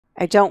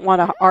I don't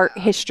want an art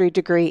history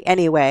degree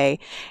anyway.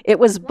 It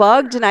was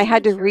bugged and I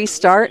had to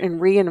restart and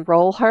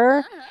re-enroll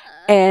her.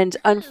 And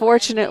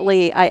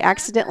unfortunately, I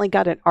accidentally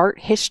got an art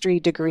history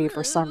degree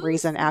for some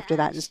reason after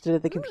that instead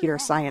of the computer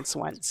science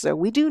one. So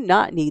we do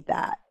not need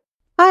that.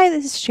 Hi,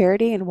 this is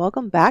Charity, and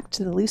welcome back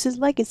to the Lucid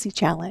Legacy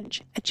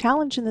Challenge, a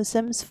challenge in The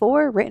Sims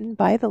 4 written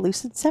by the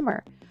Lucid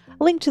Simmer.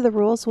 A link to the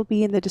rules will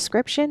be in the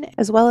description,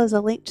 as well as a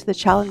link to the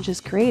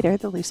challenge's creator,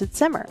 the Lucid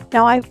Simmer.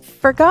 Now, I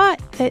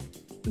forgot that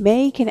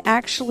May can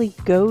actually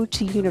go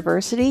to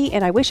university,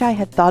 and I wish I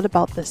had thought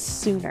about this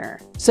sooner.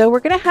 So we're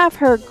going to have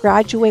her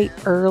graduate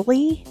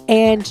early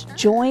and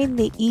join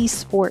the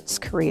esports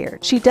career.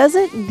 She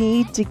doesn't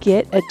need to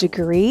get a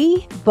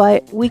degree,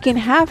 but we can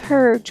have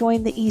her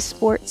join the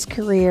esports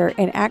career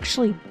and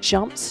actually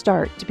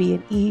jumpstart to be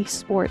an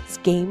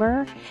esports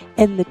gamer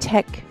in the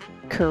tech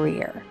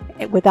career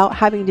without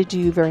having to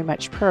do very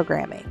much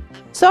programming.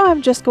 So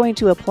I'm just going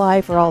to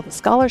apply for all the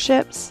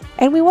scholarships,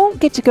 and we won't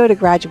get to go to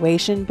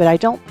graduation, but I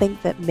don't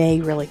think that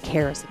May really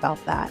cares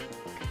about that.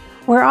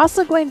 We're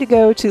also going to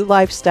go to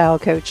lifestyle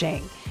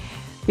coaching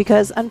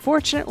because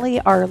unfortunately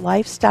our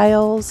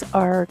lifestyles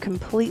are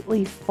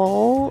completely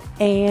full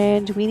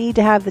and we need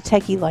to have the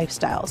techie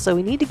lifestyle. So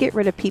we need to get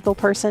rid of people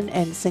person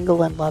and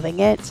single and loving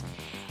it,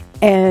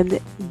 and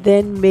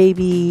then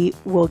maybe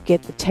we'll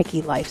get the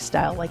techie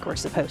lifestyle like we're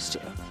supposed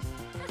to.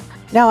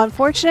 Now,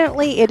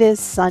 unfortunately, it is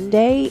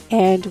Sunday,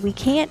 and we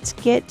can't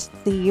get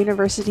the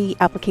university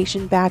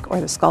application back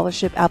or the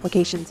scholarship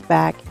applications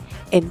back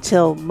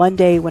until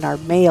Monday when our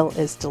mail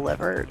is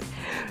delivered.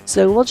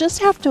 So we'll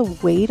just have to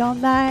wait on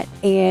that,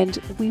 and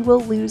we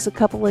will lose a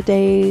couple of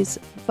days,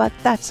 but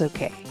that's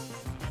okay.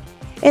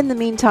 In the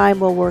meantime,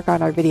 we'll work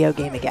on our video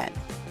game again.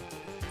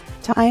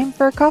 Time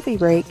for a coffee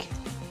break.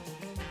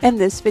 And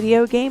this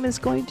video game is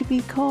going to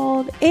be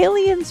called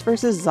Aliens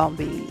vs.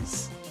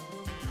 Zombies.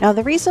 Now,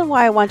 the reason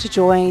why I want to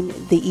join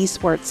the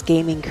esports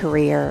gaming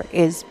career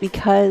is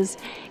because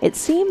it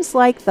seems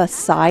like the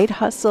side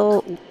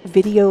hustle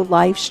video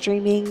live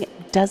streaming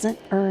doesn't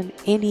earn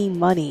any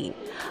money.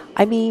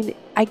 I mean,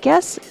 I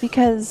guess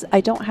because I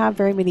don't have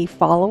very many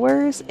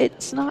followers,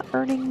 it's not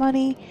earning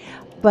money,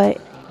 but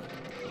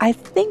I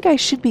think I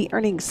should be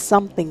earning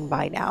something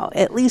by now,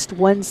 at least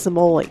one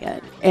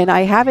simoleon, and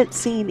I haven't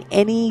seen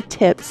any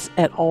tips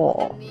at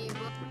all.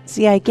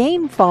 See, I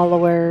gain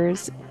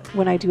followers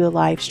when I do a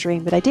live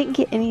stream, but I didn't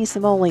get any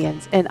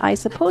simoleons, and I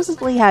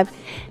supposedly have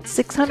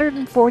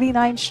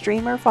 649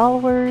 streamer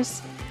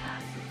followers,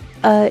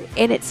 and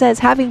it says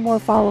having more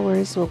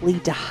followers will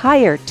lead to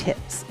higher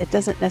tips. It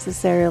doesn't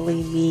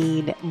necessarily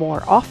mean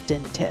more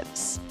often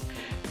tips.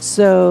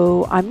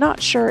 So I'm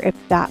not sure if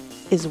that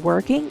is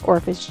working or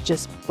if it's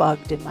just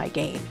bugged in my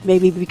game,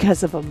 maybe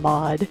because of a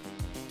mod.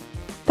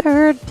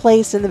 Third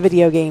place in the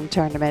video game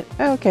tournament.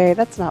 Okay,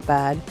 that's not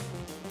bad.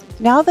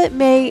 Now that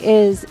May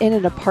is in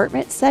an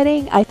apartment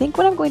setting, I think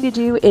what I'm going to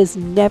do is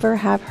never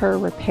have her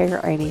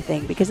repair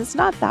anything because it's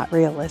not that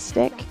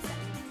realistic.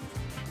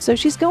 So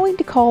she's going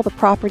to call the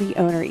property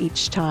owner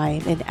each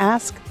time and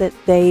ask that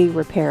they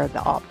repair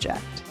the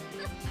object.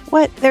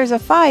 What? There's a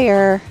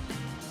fire?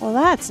 Well,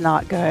 that's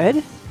not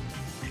good.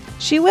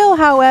 She will,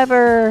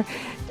 however,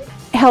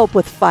 help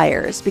with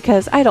fires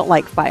because I don't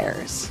like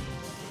fires.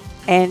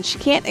 And she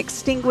can't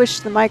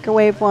extinguish the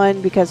microwave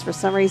one because for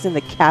some reason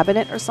the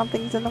cabinet or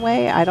something's in the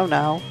way. I don't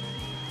know.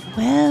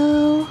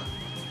 Well,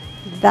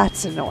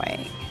 that's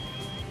annoying.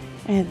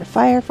 And the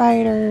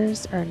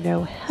firefighters are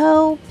no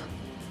help.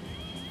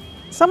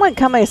 Someone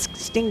come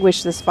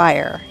extinguish this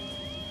fire.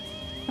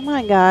 Come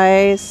on,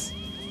 guys.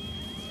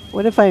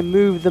 What if I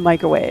move the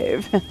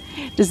microwave?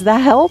 Does that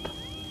help?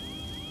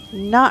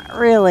 Not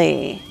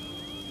really.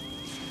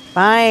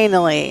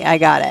 Finally, I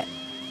got it.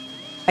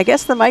 I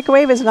guess the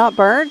microwave is not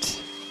burnt.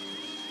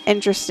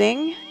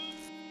 Interesting.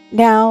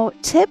 Now,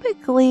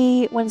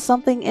 typically when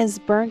something is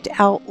burnt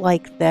out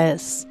like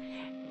this,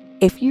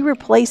 if you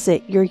replace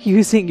it, you're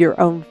using your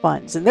own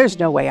funds, and there's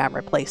no way I'm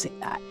replacing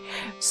that.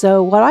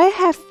 So what I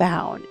have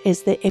found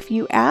is that if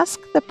you ask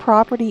the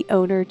property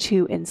owner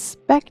to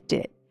inspect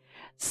it,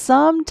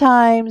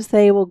 sometimes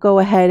they will go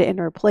ahead and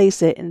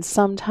replace it, and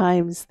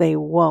sometimes they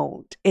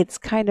won't. It's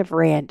kind of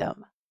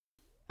random.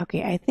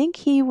 Okay, I think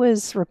he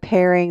was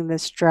repairing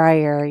this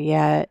dryer.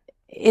 Yeah,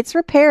 it's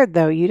repaired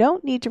though. You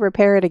don't need to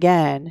repair it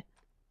again.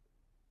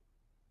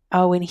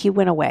 Oh, and he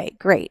went away.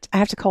 Great. I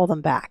have to call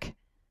them back.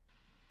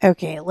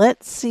 Okay,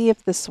 let's see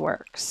if this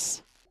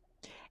works.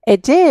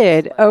 It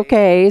did.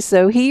 Okay,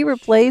 so he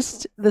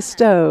replaced the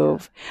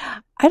stove.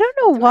 I don't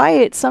know why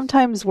it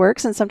sometimes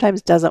works and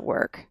sometimes doesn't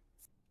work.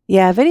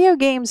 Yeah, video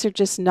games are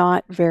just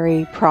not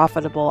very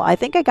profitable. I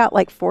think I got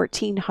like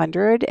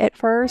 1,400 at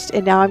first,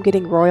 and now I'm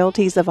getting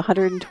royalties of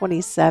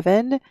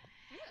 127.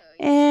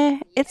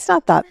 It's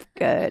not that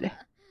good.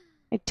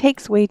 It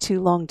takes way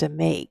too long to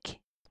make.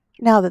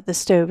 Now that the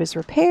stove is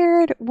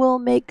repaired, we'll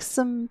make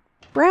some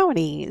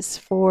brownies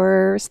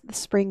for the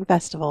spring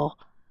festival.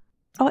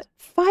 Oh,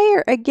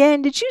 fire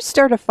again. Did you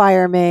start a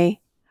fire,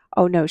 May?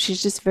 Oh no,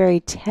 she's just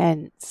very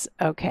tense.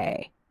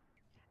 Okay.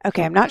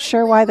 Okay, I'm not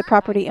sure why the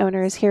property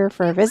owner is here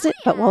for a visit,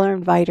 but we'll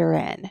invite her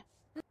in.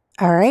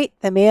 All right,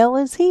 the mail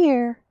is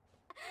here.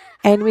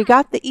 And we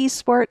got the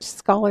esports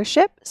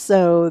scholarship,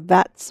 so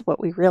that's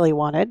what we really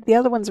wanted. The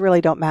other ones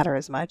really don't matter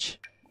as much.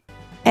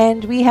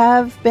 And we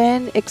have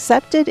been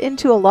accepted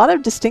into a lot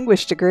of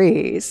distinguished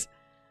degrees.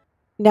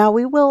 Now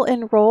we will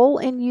enroll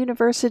in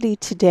university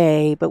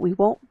today, but we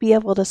won't be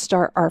able to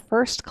start our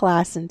first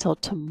class until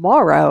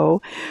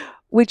tomorrow,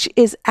 which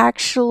is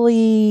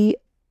actually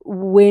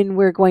when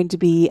we're going to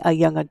be a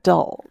young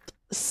adult.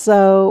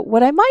 So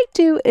what I might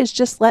do is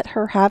just let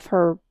her have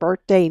her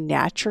birthday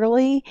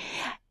naturally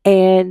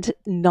and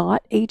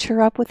not age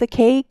her up with a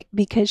cake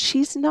because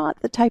she's not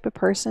the type of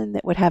person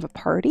that would have a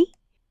party.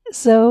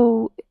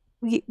 So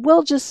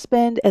we'll just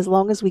spend as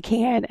long as we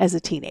can as a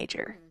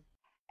teenager.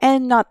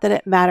 And not that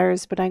it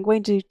matters, but I'm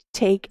going to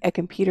take a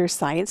computer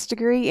science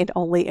degree and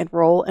only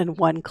enroll in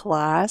one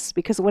class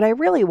because what I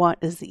really want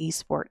is the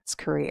esports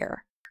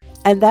career.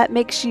 And that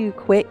makes you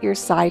quit your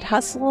side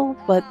hustle,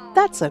 but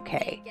that's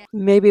okay.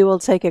 Maybe we'll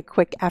take a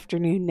quick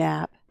afternoon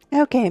nap.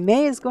 Okay,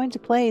 May is going to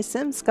play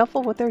Sim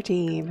Scuffle with her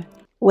team.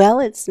 Well,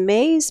 it's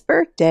May's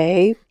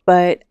birthday,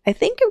 but I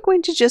think I'm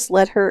going to just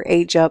let her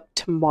age up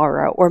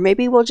tomorrow, or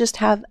maybe we'll just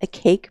have a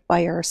cake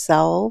by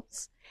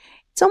ourselves.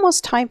 It's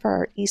almost time for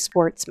our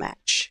esports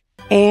match.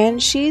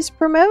 And she's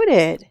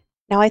promoted.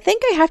 Now I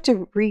think I have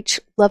to reach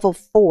level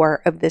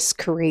 4 of this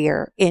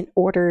career in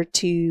order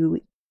to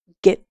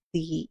get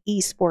the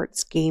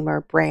esports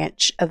gamer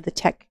branch of the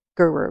tech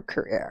guru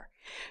career.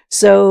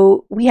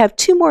 So we have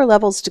 2 more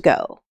levels to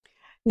go.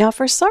 Now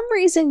for some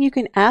reason you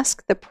can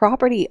ask the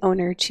property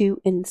owner to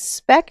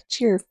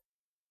inspect your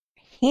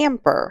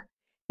hamper.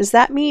 Does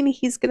that mean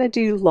he's going to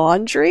do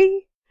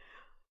laundry?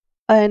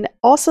 And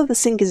also the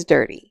sink is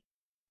dirty.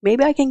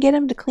 Maybe I can get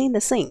him to clean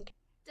the sink.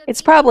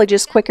 It's probably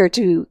just quicker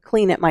to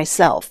clean it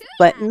myself,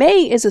 but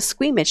May is a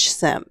squeamish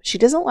sim. She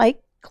doesn't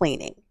like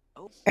cleaning.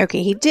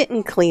 Okay, he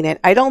didn't clean it.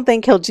 I don't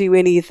think he'll do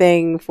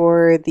anything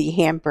for the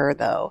hamper,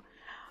 though.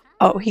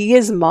 Oh, he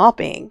is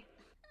mopping.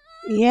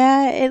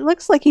 Yeah, it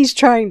looks like he's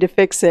trying to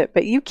fix it,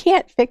 but you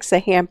can't fix a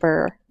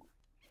hamper.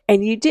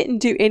 And you didn't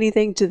do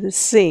anything to the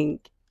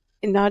sink,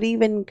 not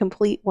even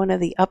complete one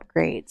of the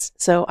upgrades.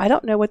 So I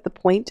don't know what the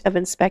point of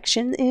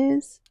inspection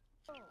is.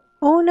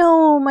 Oh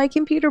no, my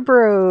computer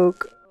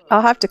broke.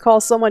 I'll have to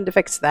call someone to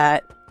fix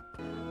that.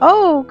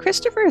 Oh,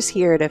 Christopher's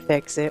here to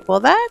fix it. Well,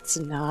 that's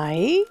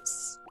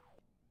nice.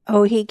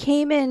 Oh, he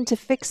came in to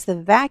fix the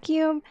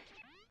vacuum?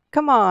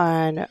 Come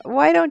on,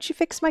 why don't you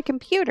fix my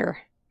computer?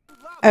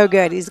 Oh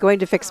good, he's going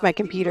to fix my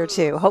computer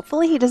too.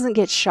 Hopefully he doesn't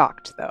get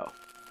shocked though.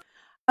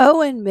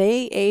 Oh, and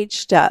May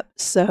aged up,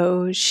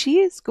 so she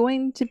is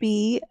going to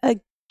be a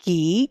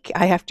geek.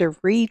 I have to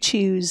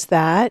re-choose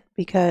that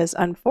because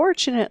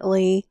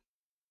unfortunately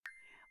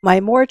my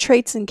More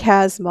Traits in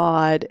Kaz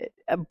mod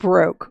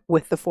broke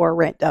with the For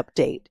Rent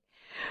update.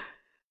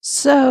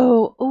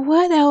 So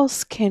what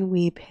else can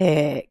we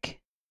pick?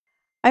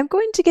 I'm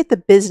going to get the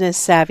business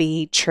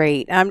savvy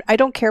trait. I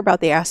don't care about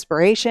the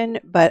aspiration,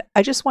 but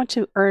I just want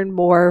to earn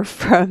more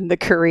from the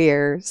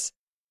careers.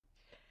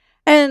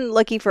 And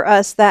lucky for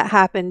us, that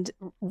happened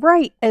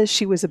right as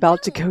she was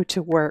about to go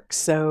to work,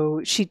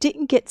 so she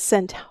didn't get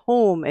sent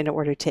home in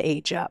order to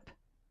age up.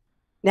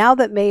 Now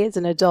that May is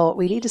an adult,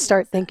 we need to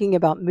start thinking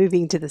about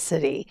moving to the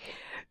city.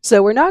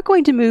 So we're not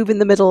going to move in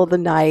the middle of the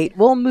night.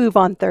 We'll move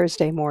on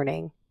Thursday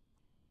morning.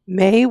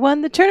 May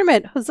won the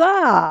tournament.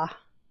 Huzzah!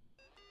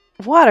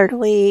 Water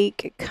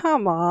leak.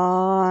 Come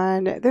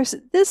on.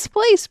 This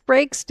place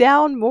breaks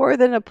down more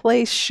than a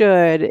place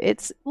should.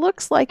 It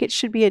looks like it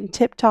should be in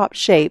tip-top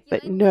shape,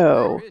 but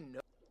no.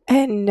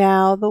 And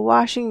now the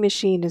washing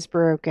machine is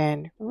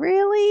broken.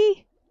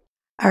 Really?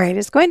 All right,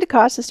 it's going to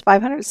cost us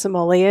 500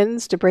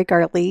 simoleons to break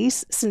our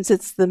lease since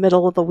it's the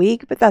middle of the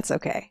week, but that's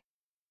okay.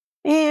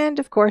 And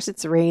of course,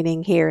 it's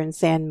raining here in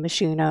San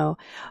Myshuno.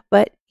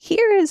 But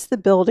here is the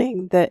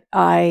building that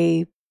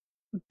I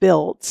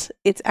built.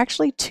 It's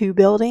actually 2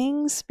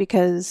 buildings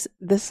because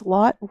this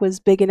lot was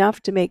big enough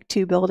to make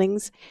 2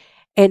 buildings.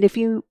 And if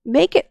you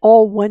make it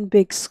all one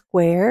big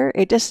square,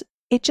 it just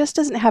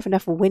doesn't have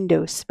enough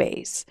window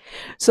space.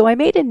 So I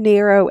made a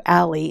narrow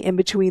alley in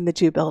between the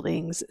 2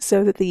 buildings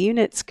so that the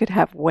units could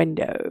have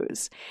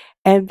windows.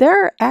 And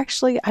there are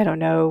actually, I don't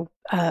know,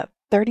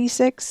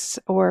 36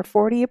 or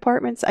 40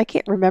 apartments. I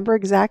can't remember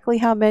exactly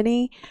how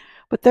many,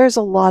 but there's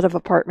a lot of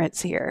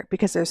apartments here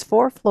because there's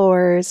 4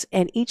 floors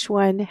and each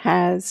one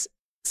has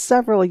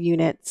several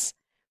units.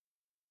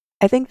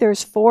 I think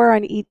there's 4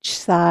 on each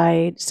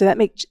side, so that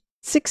makes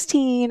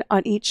 16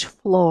 on each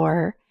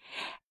floor.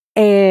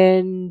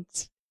 And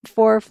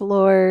 4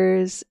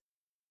 floors,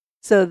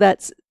 so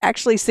that's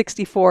actually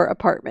 64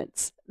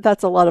 apartments.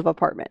 That's a lot of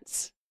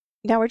apartments.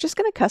 Now we're just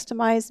going to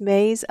customize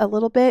May's a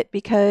little bit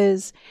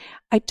because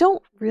I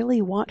don't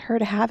really want her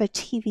to have a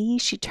TV.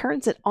 She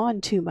turns it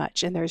on too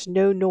much and there's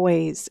no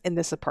noise in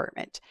this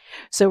apartment.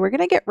 So we're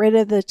going to get rid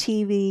of the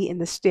TV and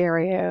the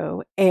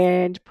stereo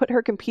and put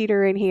her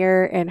computer in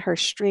here and her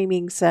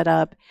streaming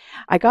setup.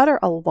 I got her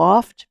a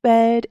loft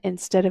bed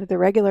instead of the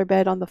regular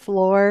bed on the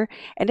floor,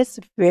 and it's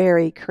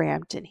very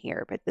cramped in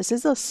here. But this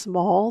is a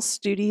small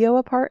studio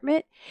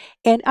apartment,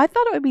 and I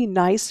thought it would be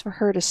nice for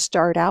her to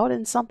start out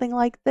in something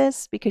like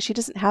this because she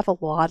doesn't have a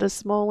lot of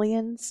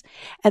simoleons.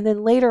 And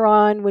then later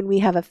on, when we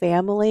have a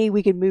family,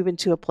 we can move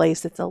into a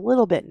place that's a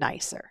little bit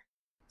nicer.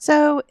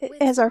 So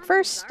as our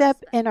first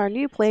step in our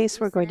new place,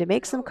 we're going to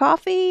make some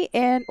coffee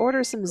and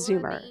order some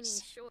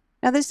Zoomers.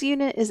 Now this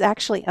unit is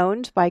actually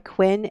owned by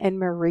Quinn and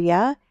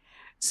Maria.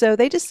 So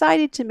they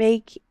decided to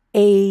make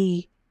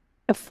a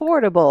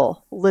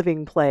affordable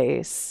living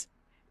place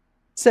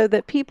so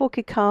that people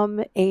could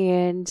come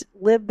and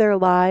live their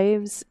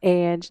lives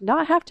and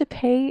not have to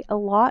pay a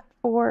lot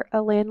for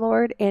a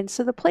landlord. And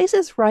so the place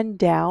is run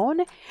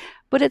down,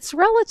 but it's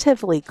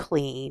relatively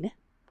clean.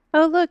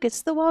 Oh, look,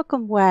 it's the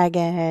welcome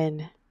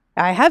wagon.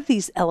 I have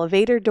these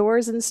elevator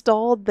doors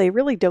installed. They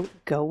really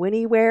don't go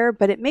anywhere,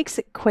 but it makes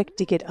it quick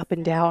to get up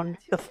and down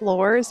the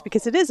floors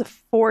because it is a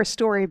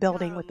 4-story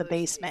building with a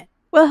basement.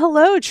 Well,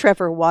 hello,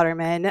 Trevor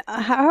Waterman.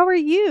 How are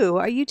you?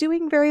 Are you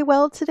doing very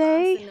well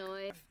today?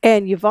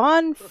 And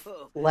Yvonne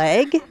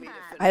Flegg?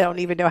 I don't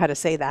even know how to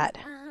say that.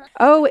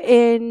 Oh,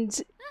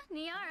 and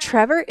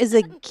Trevor is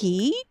a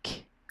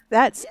geek?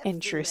 That's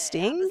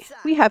interesting.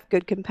 We have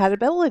good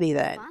compatibility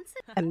then.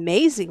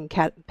 Amazing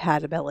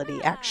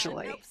compatibility,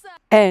 actually.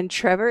 And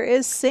Trevor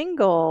is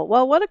single.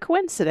 Well, what a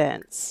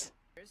coincidence.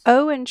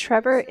 Oh, and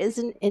Trevor is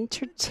an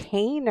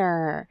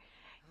entertainer.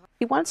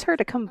 He wants her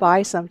to come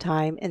by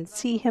sometime and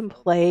see him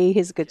play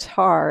his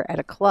guitar at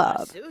a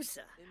club.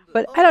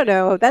 But I don't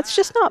know, that's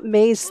just not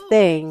May's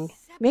thing.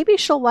 Maybe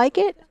she'll like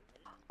it?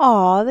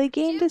 Aw, they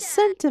gained a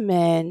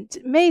sentiment.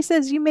 May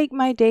says, "You make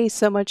my day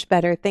so much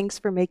better. Thanks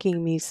for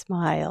making me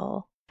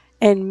smile."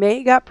 And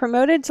May got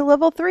promoted to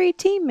level 3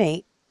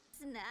 teammate.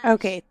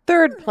 Okay,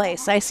 3rd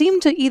place. I seem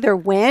to either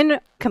win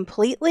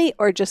completely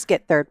or just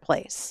get 3rd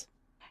place.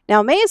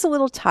 Now, May is a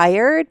little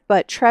tired,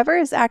 but Trevor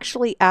has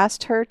actually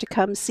asked her to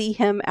come see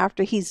him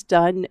after he's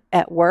done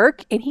at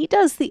work, and he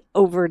does the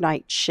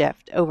overnight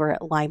shift over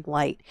at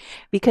Limelight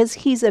because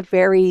he's a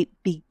very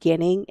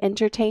beginning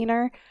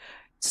entertainer.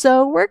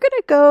 So we're going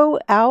to go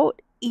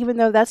out, even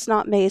though that's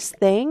not May's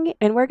thing,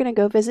 and we're going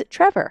to go visit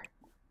Trevor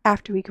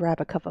after we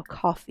grab a cup of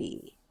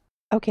coffee.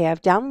 Okay,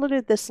 I've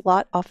downloaded this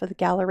lot off of the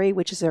gallery,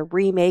 which is a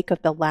remake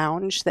of the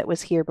lounge that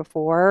was here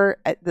before,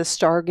 at the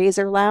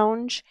Stargazer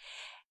Lounge.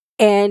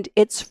 And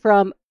it's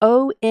from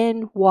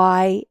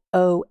ONYOA,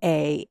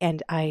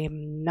 and I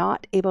am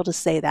not able to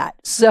say that.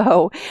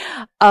 So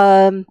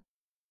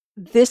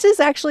this is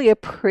actually a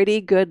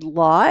pretty good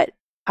lot.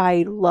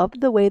 I love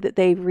the way that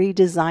they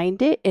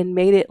redesigned it and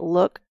made it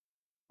look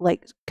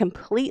like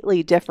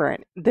completely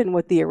different than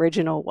what the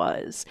original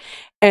was.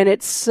 And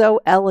it's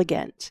so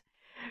elegant.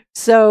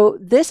 So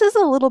this is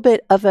a little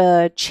bit of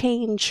a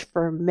change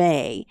for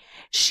May.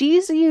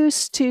 She's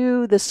used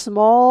to the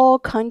small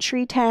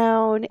country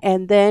town,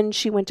 and then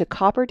she went to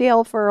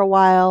Copperdale for a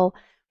while.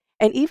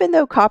 And even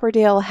though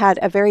Copperdale had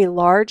a very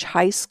large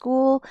high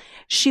school,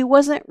 she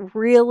wasn't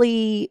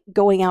really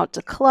going out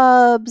to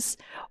clubs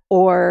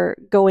or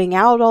going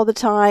out all the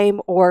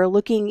time or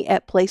looking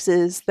at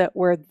places that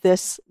were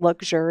this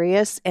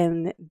luxurious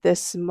and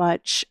this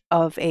much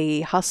of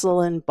a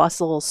hustle and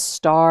bustle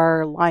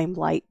star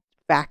limelight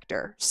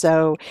factor.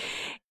 So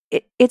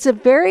it's a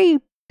very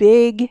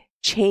big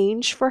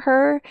change for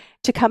her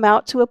to come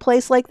out to a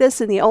place like this.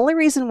 And the only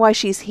reason why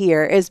she's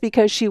here is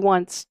because she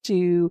wants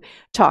to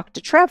talk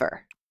to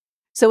Trevor.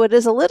 So it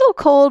is a little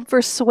cold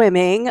for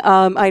swimming.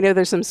 I know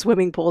there's some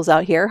swimming pools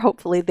out here.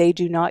 Hopefully they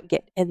do not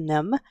get in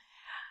them.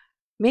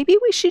 Maybe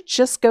we should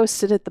just go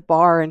sit at the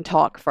bar and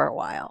talk for a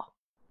while.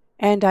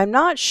 And I'm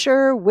not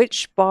sure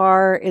which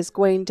bar is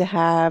going to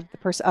have the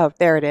person. Oh,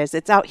 there it is.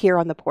 It's out here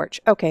on the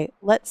porch. Okay,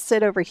 let's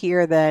sit over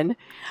here then.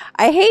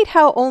 I hate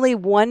how only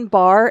one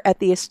bar at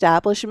the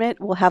establishment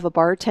will have a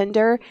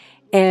bartender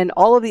and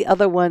all of the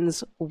other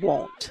ones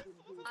won't.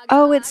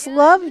 Oh, it's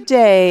Love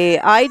Day.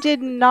 I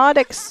did not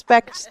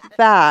expect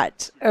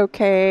that.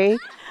 Okay.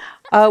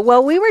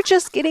 Well, we were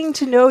just getting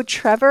to know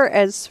Trevor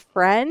as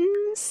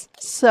friends.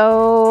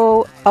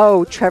 So,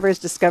 oh, Trevor's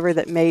discovered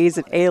that May's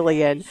an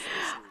alien.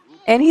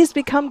 And he's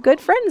become good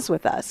friends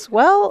with us.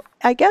 Well,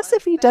 I guess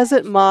if he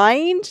doesn't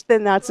mind,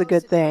 then that's a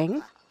good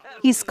thing.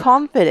 He's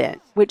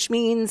confident, which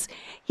means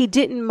he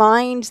didn't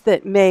mind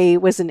that May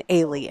was an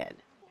alien.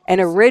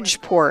 And a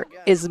Ridgeport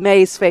is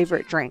May's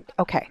favorite drink.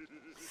 Okay.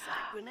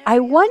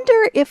 I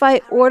wonder if I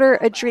order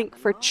a drink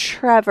for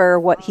Trevor,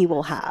 what he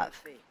will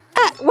have.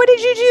 What did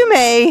you do,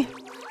 May?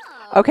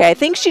 Okay, I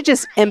think she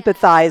just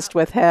empathized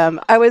with him.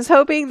 I was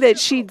hoping that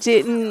she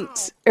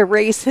didn't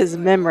erase his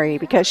memory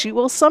because she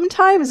will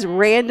sometimes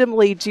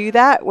randomly do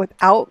that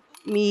without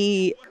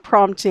me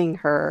prompting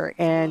her,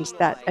 and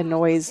that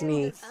annoys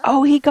me.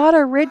 Oh, he got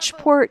a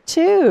Ridgeport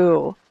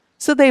too.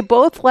 So they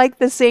both like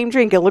the same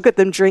drink, and look at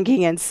them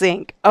drinking in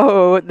sync.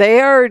 Oh, they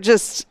are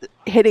just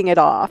hitting it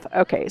off.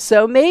 Okay,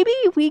 so maybe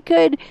we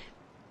could...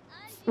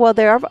 Well,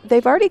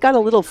 they've already got a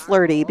little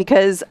flirty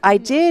because I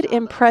did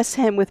impress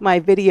him with my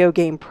video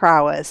game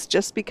prowess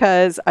just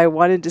because I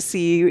wanted to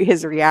see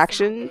his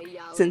reaction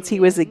since he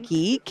was a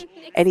geek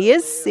and he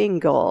is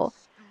single.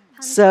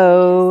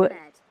 So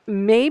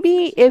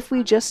maybe if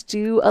we just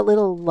do a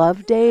little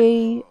love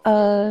day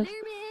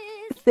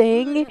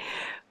thing,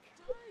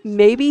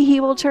 maybe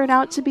he will turn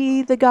out to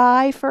be the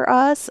guy for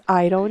us.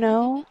 I don't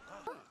know.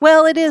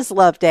 Well, it is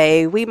love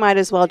day. We might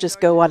as well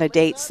just go on a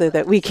date so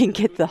that we can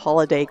get the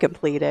holiday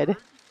completed.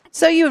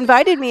 So you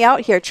invited me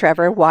out here,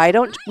 Trevor. Why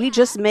don't we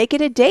just make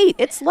it a date?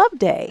 It's love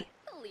day.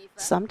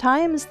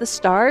 Sometimes the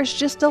stars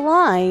just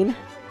align.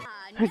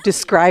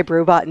 Describe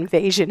robot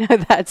invasion.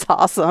 That's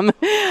awesome.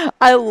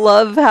 I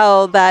love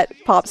how that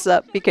pops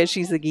up because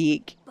she's a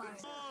geek.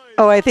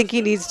 Oh, I think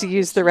he needs to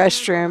use the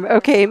restroom.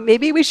 Okay,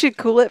 maybe we should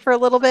cool it for a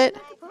little bit.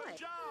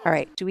 All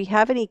right, do we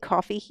have any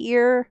coffee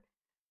here?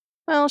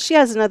 Well, she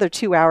has another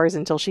 2 hours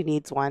until she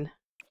needs one.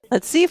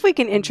 Let's see if we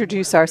can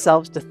introduce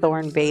ourselves to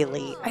Thorn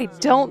Bailey. I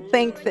don't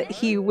think that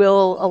he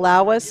will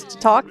allow us to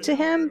talk to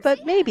him,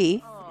 but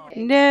maybe.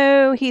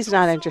 No, he's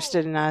not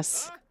interested in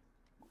us.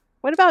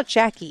 What about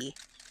Jackie?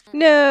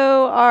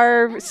 No,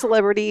 our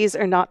celebrities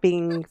are not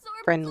being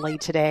friendly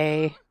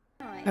today.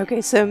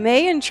 Okay, so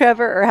May and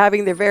Trevor are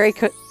having their very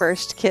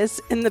first kiss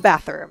in the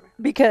bathroom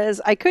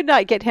because I could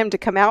not get him to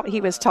come out.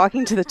 He was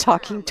talking to the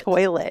talking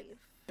toilet.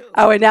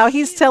 Oh, and now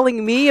he's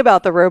telling me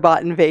about the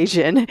robot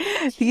invasion.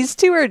 These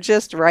two are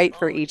just right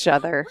for each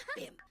other.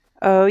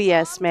 Oh,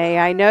 yes, May,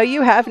 I know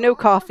you have no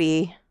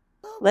coffee.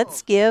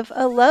 Let's give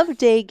a love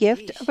day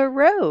gift of a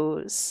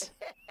rose.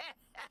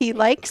 He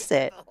likes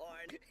it.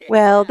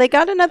 Well, they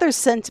got another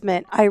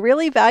sentiment. I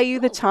really value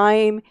the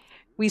time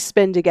we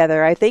spend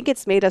together. I think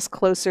it's made us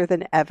closer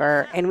than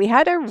ever. And we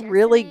had a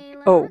really...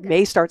 Oh,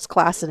 May starts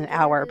class in an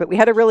hour, but we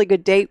had a really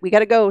good date. We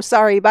gotta go.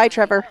 Sorry. Bye,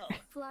 Trevor.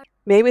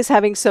 May was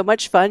having so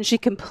much fun, she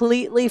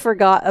completely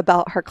forgot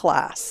about her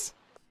class.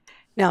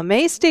 Now,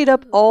 May stayed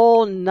up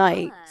all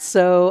night,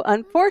 so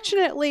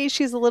unfortunately,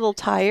 she's a little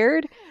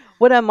tired.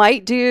 What I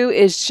might do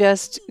is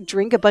just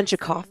drink a bunch of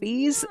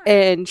coffees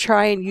and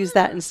try and use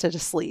that instead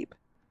of sleep.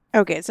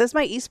 Okay, it says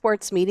my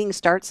esports meeting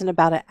starts in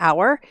about an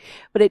hour,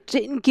 but it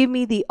didn't give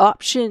me the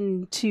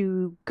option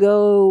to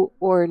go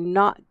or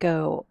not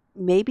go.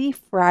 Maybe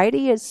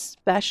Friday is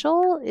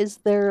special? Is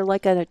there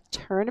like a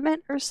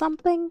tournament or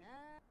something?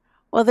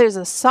 Well, there's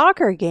a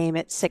soccer game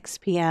at 6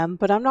 p.m.,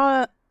 but I'm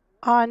not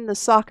on the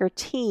soccer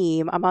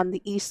team. I'm on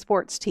the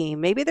esports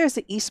team. Maybe there's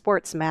an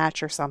esports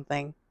match or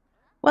something.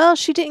 Well,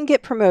 she didn't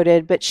get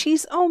promoted, but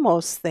she's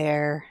almost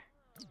there.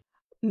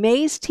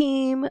 May's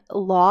team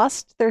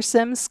lost their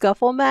Sim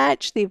Scuffle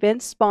match. The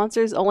event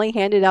sponsors only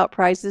handed out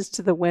prizes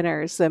to the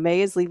winners, so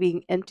May is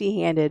leaving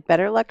empty-handed.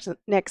 Better luck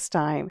next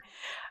time.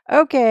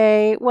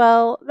 Okay,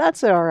 well,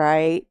 that's all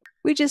right.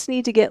 We just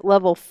need to get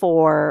level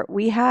 4.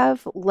 We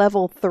have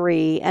level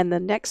 3, and the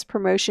next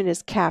promotion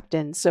is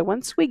captain. So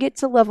once we get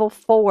to level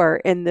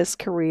 4 in this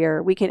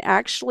career, we can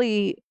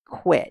actually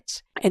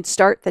quit and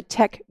start the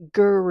tech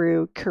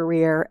guru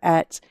career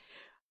at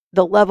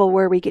the level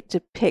where we get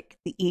to pick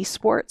the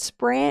esports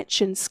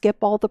branch and skip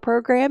all the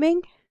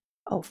programming.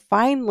 Oh,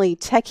 finally,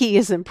 techie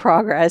is in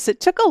progress. It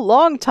took a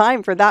long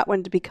time for that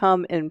one to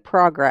become in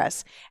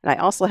progress. And I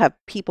also have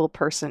people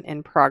person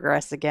in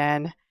progress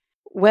again.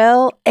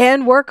 Well,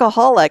 and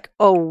workaholic.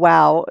 Oh,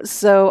 wow.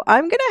 So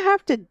I'm going to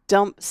have to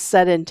dump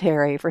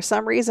sedentary. For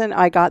some reason,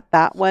 I got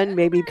that one,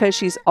 maybe because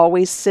she's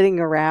always sitting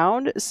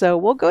around. So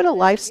we'll go to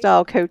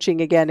lifestyle coaching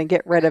again and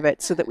get rid of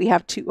it so that we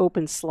have 2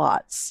 open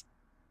slots.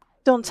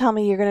 Don't tell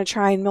me you're going to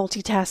try and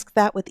multitask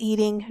that with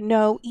eating.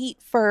 No, eat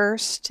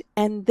first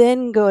and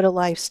then go to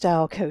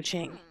lifestyle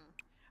coaching.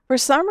 For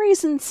some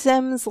reason,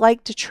 Sims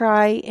like to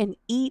try and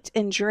eat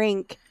and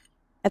drink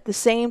at the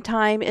same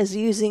time as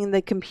using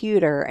the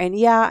computer. And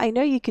yeah, I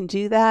know you can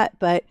do that,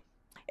 but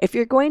if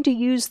you're going to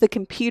use the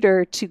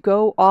computer to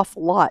go off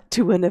lot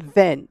to an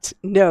event,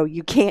 no,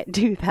 you can't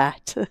do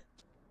that.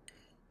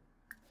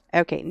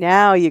 Okay,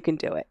 now you can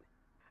do it.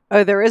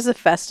 Oh, there is a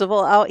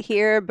festival out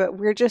here, but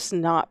we're just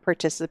not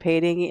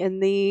participating in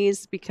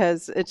these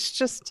because it's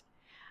just,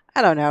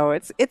 I don't know,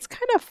 it's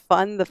kind of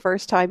fun the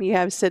first time you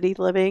have city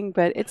living,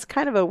 but it's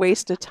kind of a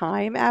waste of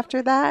time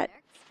after that.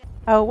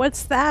 Oh,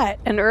 what's that?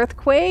 An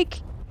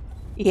earthquake?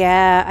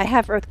 Yeah, I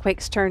have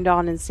earthquakes turned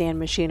on in San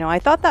Myshuno. I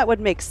thought that would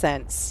make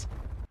sense.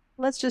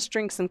 Let's just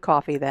drink some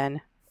coffee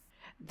then.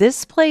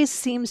 This place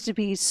seems to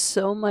be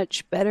so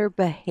much better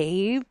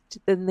behaved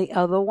than the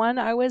other one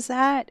I was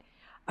at.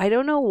 I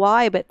don't know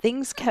why, but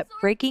things kept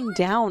breaking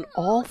down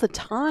all the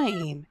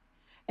time.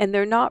 And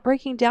they're not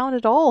breaking down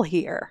at all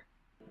here.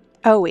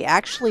 Oh, we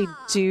actually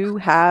do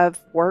have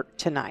work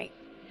tonight.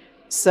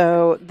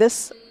 So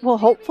this will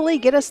hopefully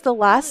get us the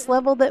last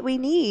level that we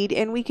need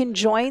and we can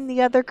join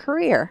the other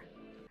career.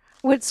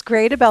 What's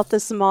great about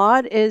this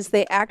mod is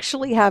they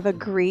actually have a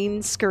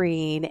green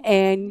screen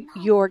and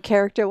your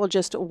character will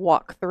just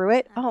walk through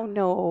it. Oh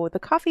no, the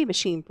coffee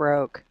machine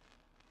broke.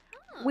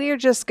 we're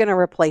just going to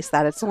replace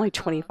that. It's only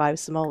 25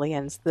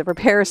 simoleons. The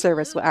repair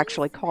service will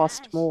actually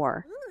cost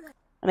more.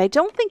 And I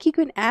don't think you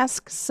can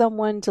ask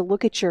someone to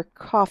look at your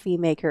coffee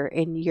maker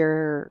in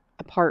your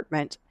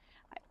apartment.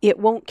 It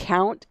won't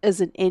count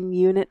as an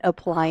in-unit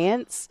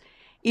appliance,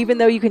 even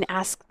though you can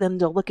ask them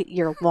to look at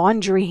your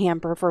laundry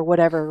hamper for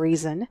whatever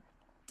reason.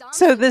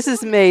 So this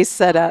is May's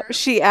setup.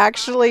 She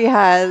actually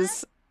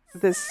has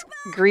this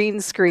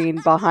green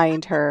screen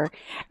behind her.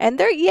 And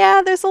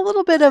there's a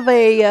little bit of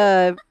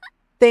a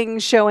thing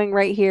showing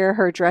right here.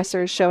 Her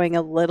dresser is showing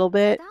a little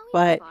bit,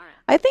 but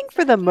I think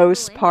for the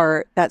most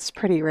part, that's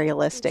pretty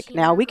realistic.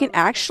 Now, we can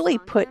actually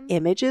put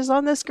images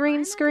on this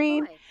green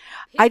screen.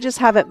 I just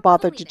haven't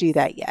bothered to do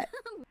that yet.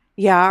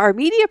 Yeah, our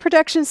media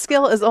production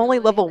skill is only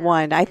level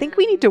 1. I think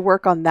we need to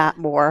work on that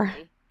more.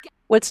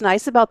 What's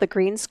nice about the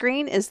green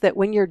screen is that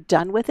when you're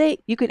done with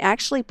it, you can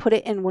actually put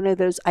it in one of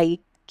those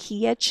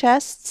IKEA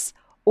chests,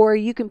 or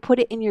you can put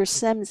it in your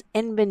Sims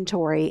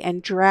inventory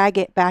and drag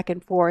it back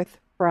and forth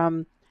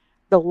from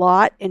the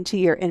lot into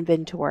your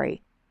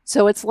inventory.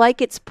 So it's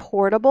like it's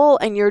portable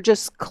and you're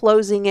just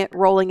closing it,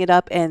 rolling it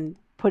up, and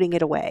putting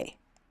it away.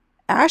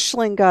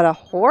 Ashlyn got a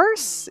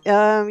horse?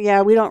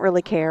 Yeah, we don't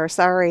really care.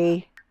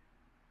 Sorry.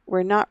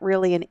 We're not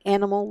really an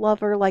animal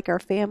lover like our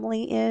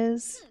family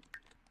is.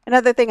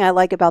 Another thing I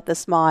like about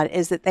this mod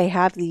is that they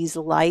have these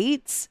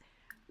lights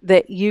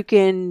that you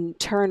can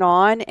turn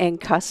on and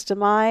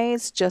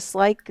customize just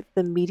like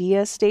the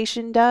media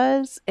station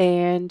does.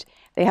 And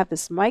they have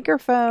this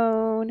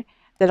microphone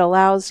that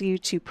allows you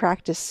to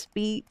practice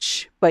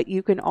speech, but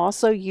you can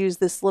also use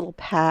this little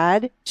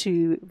pad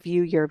to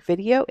view your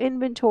video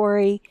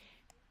inventory.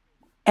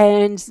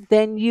 And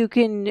then you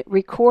can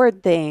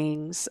record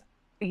things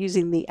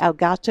using the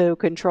Elgato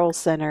Control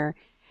Center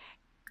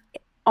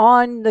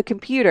on the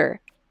computer.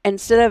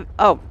 Instead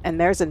of,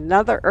 and there's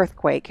another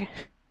earthquake.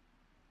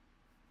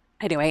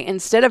 Anyway,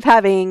 instead of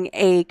having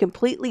a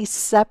completely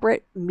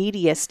separate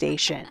media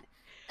station,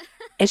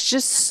 it's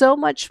just so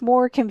much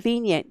more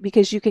convenient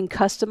because you can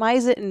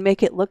customize it and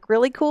make it look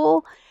really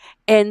cool.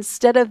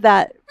 Instead of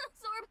that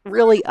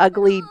really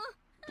ugly,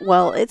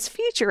 well, it's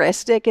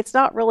futuristic. It's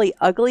not really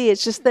ugly.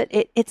 It's just that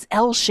it's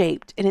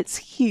L-shaped and it's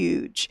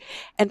huge.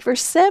 And for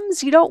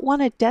Sims, you don't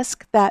want a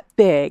desk that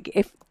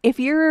big. If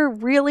you're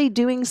really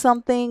doing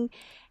something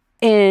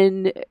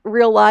in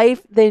real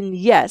life, then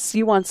yes,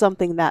 you want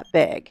something that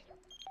big.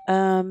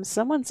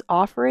 Someone's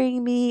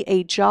offering me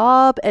a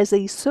job as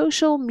a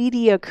social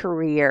media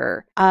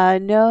career.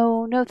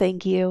 No,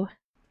 thank you.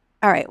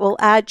 All right, we'll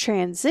add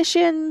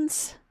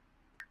transitions.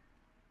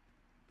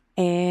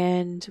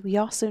 And we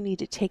also need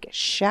to take a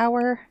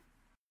shower.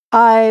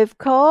 I've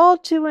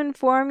called to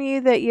inform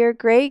you that your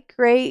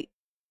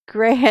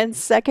great-great-grand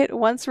second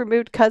once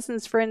removed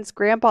cousin's friend's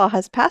grandpa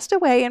has passed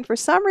away and for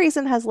some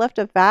reason has left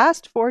a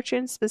vast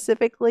fortune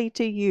specifically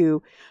to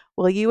you.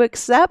 Will you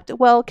accept?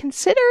 Well,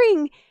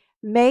 considering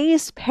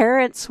May's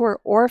parents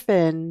were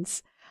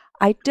orphans,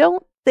 I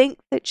don't think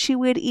that she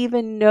would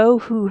even know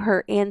who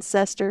her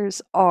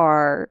ancestors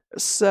are.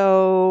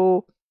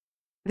 So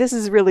this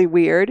is really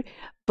weird,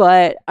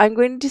 but I'm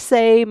going to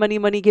say money,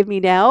 money, give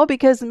me now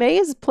because May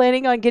is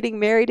planning on getting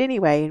married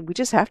anyway, and we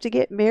just have to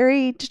get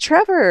married to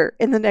Trevor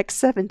in the next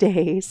 7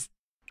 days.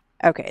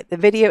 Okay, the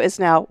video is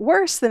now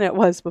worse than it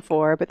was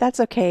before, but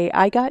that's okay.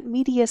 I got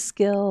media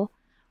skill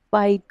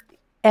by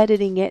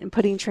editing it and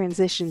putting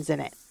transitions in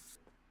it.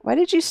 Why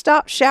did you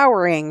stop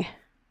showering?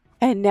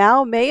 And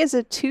now May is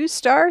a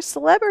 2-star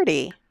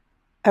celebrity.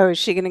 Oh, is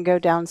she going to go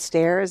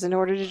downstairs in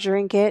order to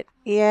drink it?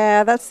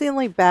 Yeah, that's the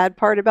only bad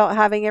part about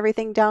having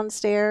everything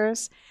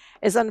downstairs.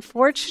 Is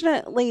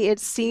unfortunately it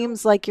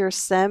seems like your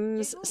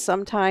Sims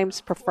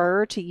sometimes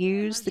prefer to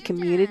use the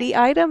community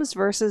items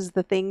versus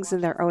the things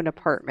in their own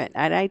apartment.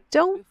 And I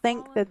don't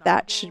think that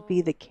that should be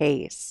the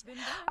case.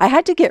 I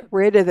had to get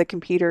rid of the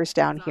computers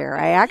down here.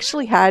 I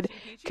actually had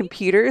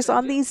computers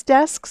on these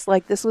desks.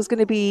 Like this was going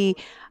to be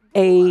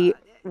a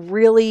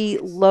really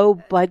low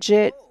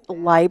budget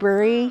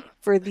library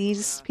for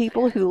these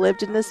people who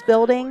lived in this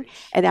building,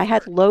 and I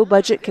had low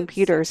budget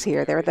computers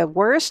here. They're the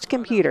worst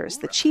computers,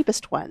 the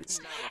cheapest ones,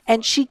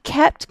 and she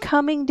kept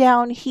coming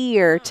down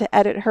here to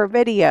edit her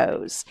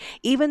videos,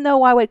 even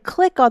though I would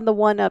click on the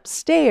one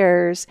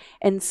upstairs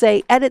and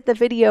say edit the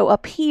video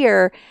up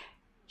here.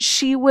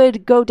 She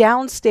would go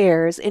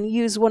downstairs and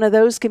use one of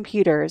those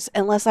computers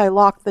unless I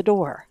locked the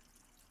door,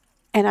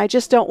 and I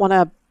just don't want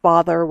to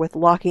bother with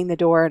locking the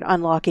door and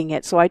unlocking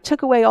it, so I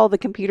took away all the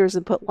computers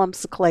and put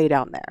lumps of clay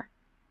down there.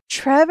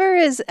 Trevor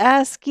is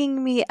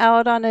asking me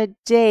out on a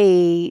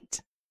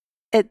date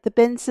at the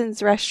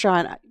Benson's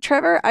restaurant.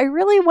 Trevor, I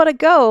really want to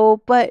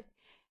go, but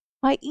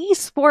my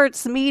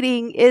esports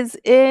meeting is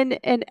in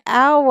an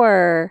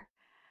hour.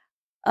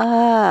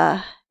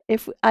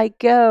 If I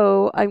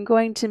go, I'm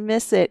going to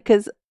miss it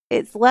because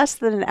it's less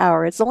than an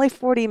hour. It's only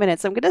 40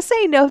 minutes. I'm going to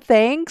say no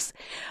thanks.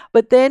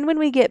 But then when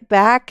we get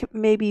back,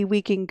 maybe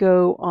we can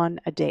go on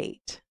a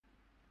date.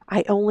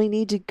 I only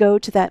need to go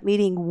to that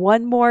meeting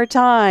one more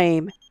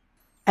time,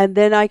 and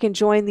then I can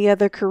join the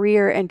other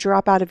career and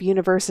drop out of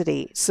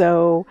university.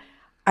 So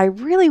I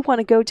really want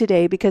to go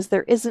today because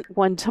there isn't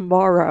one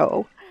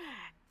tomorrow.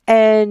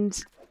 And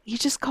you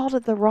just called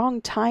it the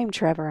wrong time,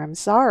 Trevor. I'm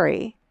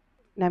sorry.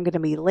 And I'm going to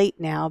be late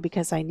now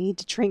because I need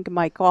to drink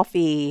my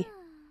coffee.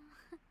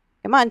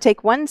 Come on,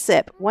 take one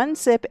sip,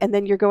 and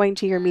then you're going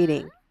to your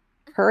meeting.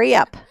 Hurry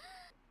up.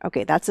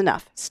 Okay, that's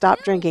enough. Stop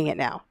drinking it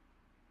now.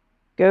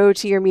 Go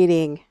to your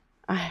meeting.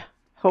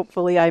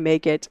 Hopefully I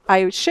make it.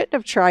 I shouldn't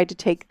have tried to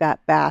take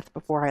that bath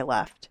before I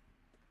left.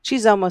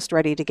 She's almost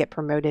ready to get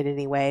promoted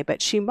anyway,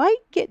 but she might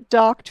get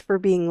docked for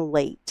being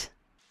late.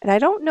 And I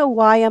don't know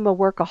why I'm a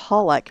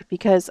workaholic,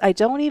 because I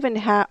don't even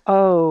have...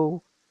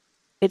 Oh,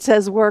 it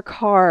says work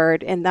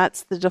hard, and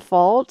that's the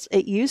default.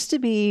 It used to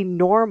be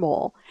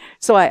normal.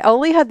 So I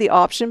only had the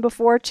option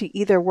before to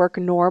either work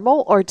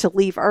normal or to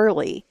leave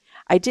early.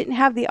 I didn't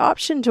have the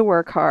option to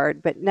work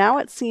hard, but now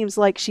it seems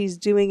like she's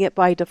doing it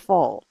by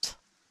default.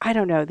 I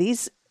don't know.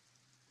 These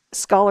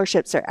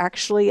scholarships are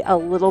actually a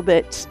little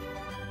bit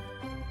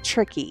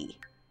tricky.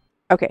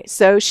 Okay,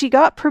 so she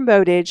got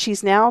promoted.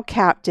 She's now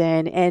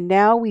captain, and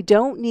now we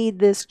don't need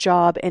this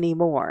job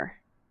anymore.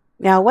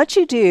 Now, what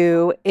you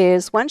do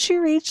is once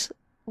you reach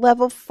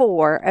level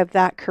 4 of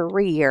that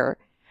career,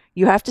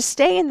 you have to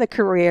stay in the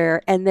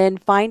career and then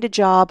find a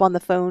job on the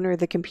phone or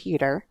the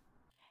computer.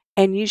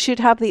 And you should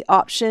have the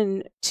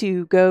option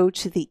to go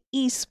to the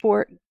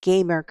esport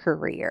gamer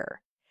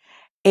career.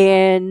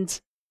 And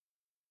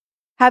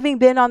having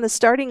been on the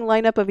starting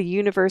lineup of a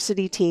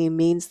university team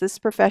means this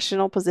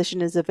professional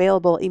position is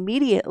available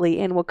immediately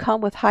and will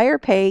come with higher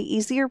pay,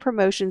 easier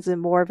promotions,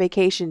 and more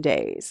vacation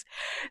days.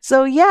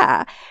 So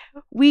yeah,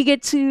 we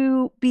get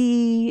to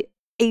be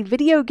a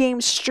video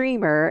game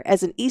streamer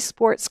as an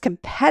esports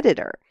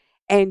competitor,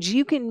 and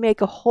you can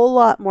make a whole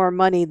lot more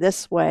money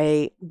this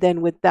way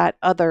than with that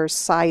other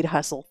side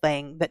hustle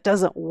thing that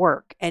doesn't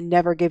work and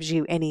never gives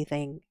you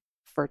anything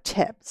for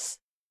tips.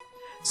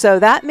 So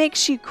that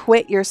makes you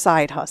quit your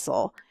side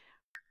hustle.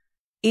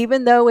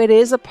 Even though it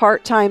is a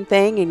part-time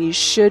thing and you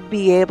should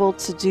be able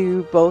to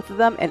do both of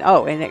them. And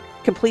oh, and it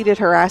completed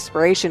her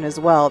aspiration as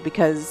well,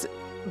 because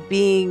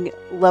being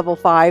level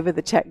 5 of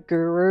the tech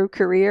guru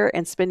career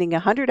and spending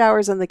 100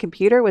 hours on the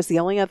computer was the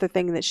only other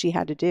thing that she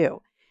had to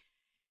do.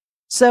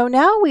 So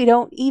now we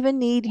don't even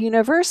need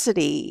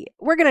university.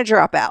 We're going to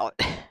drop out.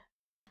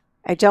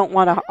 I don't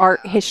want an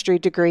art history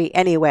degree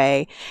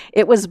anyway.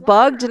 It was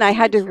bugged and I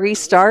had to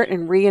restart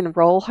and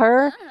re-enroll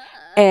her.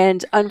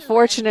 And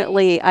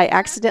unfortunately, I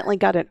accidentally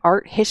got an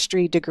art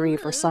history degree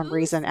for some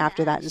reason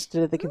after that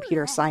instead of the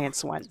computer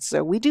science one.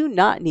 So we do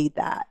not need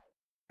that.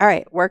 All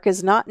right, work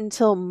is not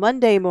until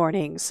Monday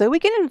morning, so we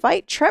can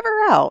invite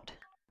Trevor out.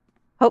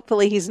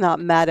 Hopefully he's not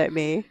mad at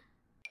me.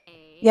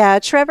 Yeah,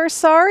 Trevor,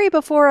 sorry,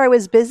 before I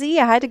was busy.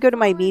 I had to go to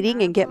my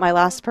meeting and get my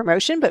last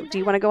promotion, but do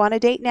you want to go on a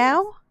date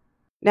now?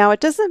 Now,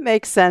 it doesn't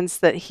make sense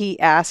that he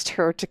asked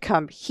her to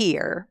come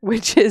here,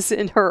 which is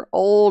in her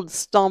old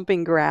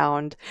stomping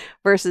ground,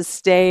 versus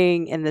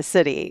staying in the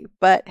city.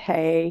 But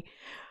hey,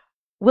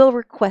 we'll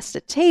request a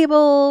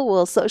table,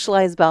 we'll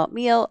socialize about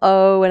meal.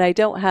 Oh, and I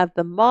don't have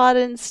the mod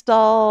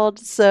installed,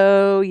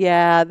 so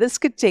yeah, this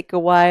could take a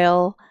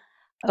while.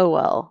 Oh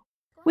well,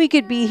 we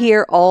could be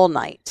here all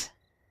night.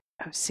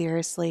 Oh,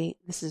 seriously?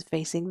 This is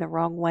facing the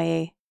wrong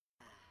way.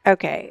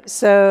 Okay,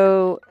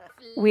 so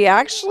we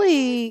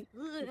actually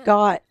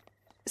got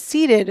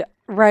seated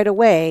right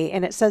away,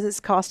 and it says it's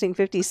costing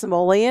 50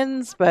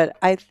 simoleons, but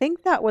I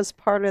think that was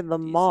part of the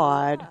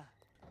mod.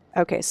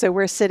 Okay, so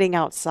we're sitting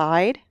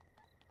outside.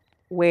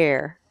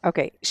 Where?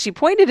 Okay, she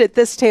pointed at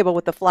this table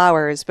with the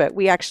flowers, but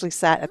we actually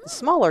sat at the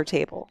smaller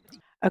table.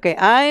 Okay,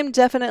 I'm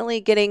definitely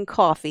getting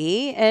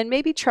coffee, and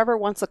maybe Trevor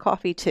wants a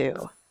coffee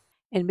too.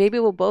 And maybe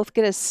we'll both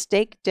get a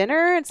steak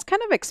dinner. It's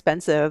kind of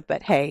expensive,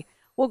 but hey,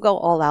 we'll go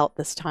all out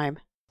this time.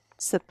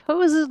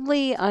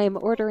 Supposedly, I'm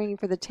ordering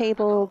for the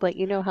table, but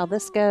you know how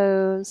this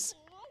goes.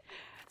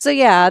 So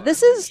yeah,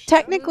 this is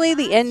technically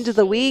the end of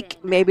the week.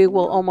 Maybe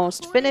we'll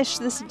almost finish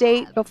this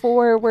date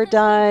before we're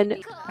done.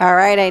 All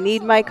right, I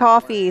need my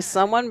coffee.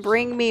 Someone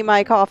bring me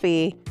my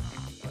coffee.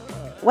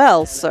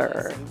 Well,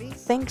 sir,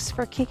 thanks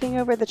for kicking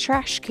over the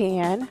trash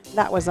can.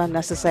 That was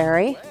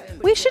unnecessary.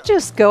 We should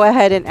just go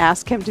ahead and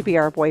ask him to be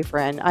our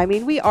boyfriend. I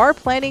mean, we are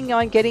planning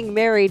on getting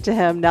married to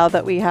him now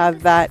that we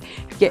have that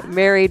get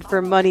married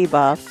for money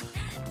buff.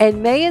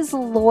 And May is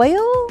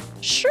loyal?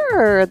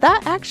 Sure,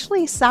 that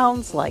actually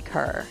sounds like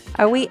her.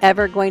 Are we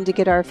ever going to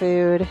get our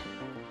food?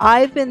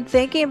 I've been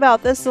thinking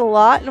about this a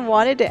lot and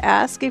wanted to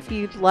ask if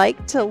you'd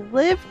like to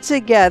live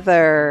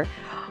together.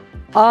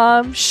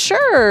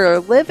 Sure,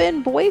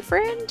 live-in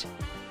boyfriend?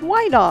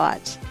 Why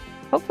not?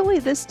 Hopefully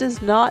this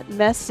does not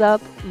mess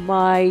up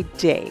my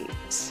date.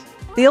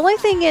 The only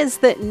thing is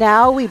that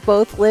now we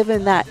both live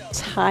in that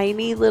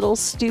tiny little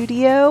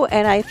studio,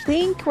 and I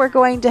think we're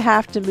going to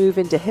have to move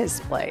into his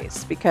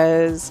place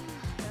because,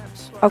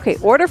 okay,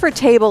 order for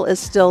table is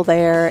still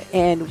there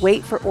and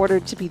wait for order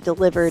to be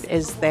delivered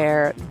is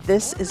there.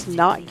 This is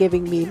not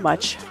giving me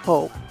much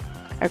hope.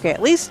 Okay,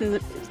 at least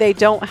they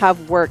don't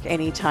have work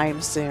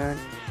anytime soon.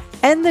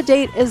 And the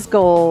date is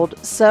gold,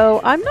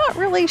 so I'm not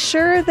really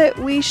sure that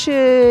we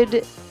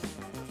should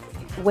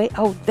Wait,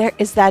 oh, there,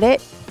 is that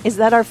it? Is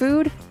that our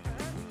food?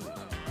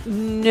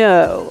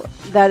 No,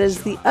 that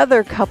is the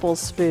other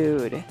couple's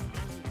food.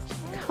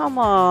 Come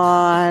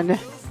on.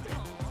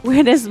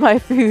 When is my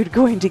food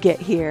going to get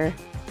here?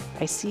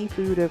 I see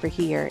food over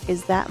here.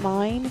 Is that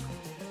mine?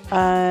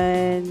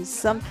 And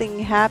something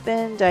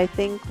happened. I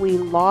think we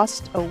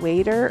lost a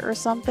waiter or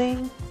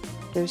something.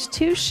 There's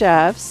 2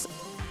 chefs.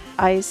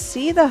 I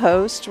see the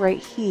host right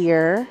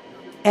here.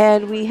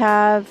 And we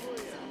have...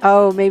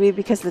 Oh, maybe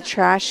because the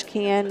trash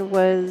can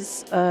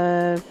was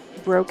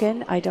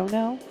broken. I don't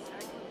know.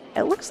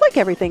 It looks like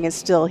everything is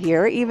still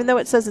here, even though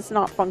it says it's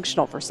not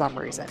functional for some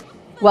reason.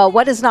 Well,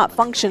 what is not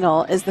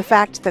functional is the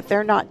fact that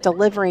they're not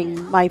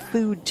delivering my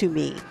food to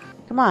me.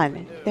 Come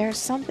on, there's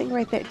something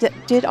right there.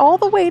 Did all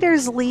the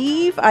waiters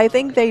leave? I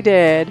think they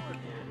did.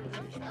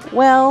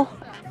 Well,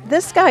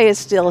 this guy is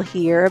still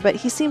here, but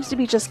he seems to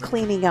be just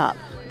cleaning up.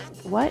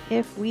 What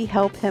if we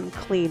help him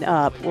clean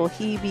up? Will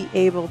he be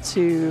able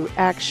to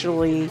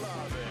actually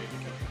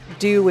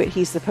do what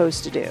he's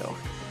supposed to do?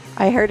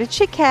 I heard a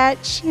chick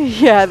hatch.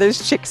 Yeah,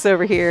 there's chicks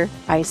over here.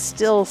 I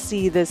still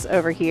see this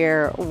over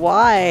here.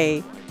 Why?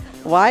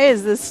 Why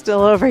is this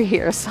still over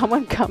here?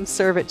 Someone come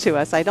serve it to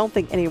us. I don't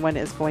think anyone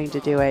is going to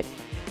do it.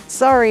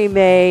 Sorry,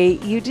 May,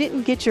 you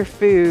didn't get your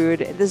food.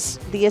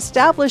 The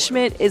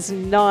establishment is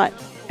not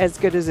as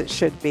good as it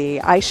should be.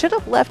 I should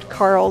have left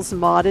Carl's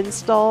mod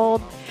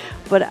installed,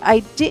 but I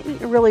didn't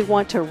really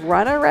want to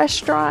run a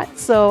restaurant,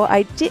 so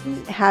I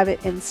didn't have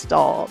it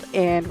installed,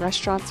 and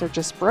restaurants are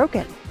just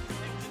broken.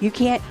 You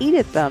can't eat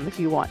at them if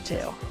you want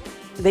to.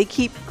 They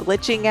keep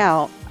glitching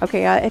out.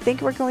 Okay, I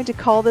think we're going to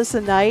call this a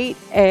night,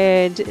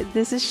 and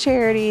this is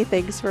Charity.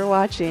 Thanks for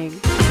watching.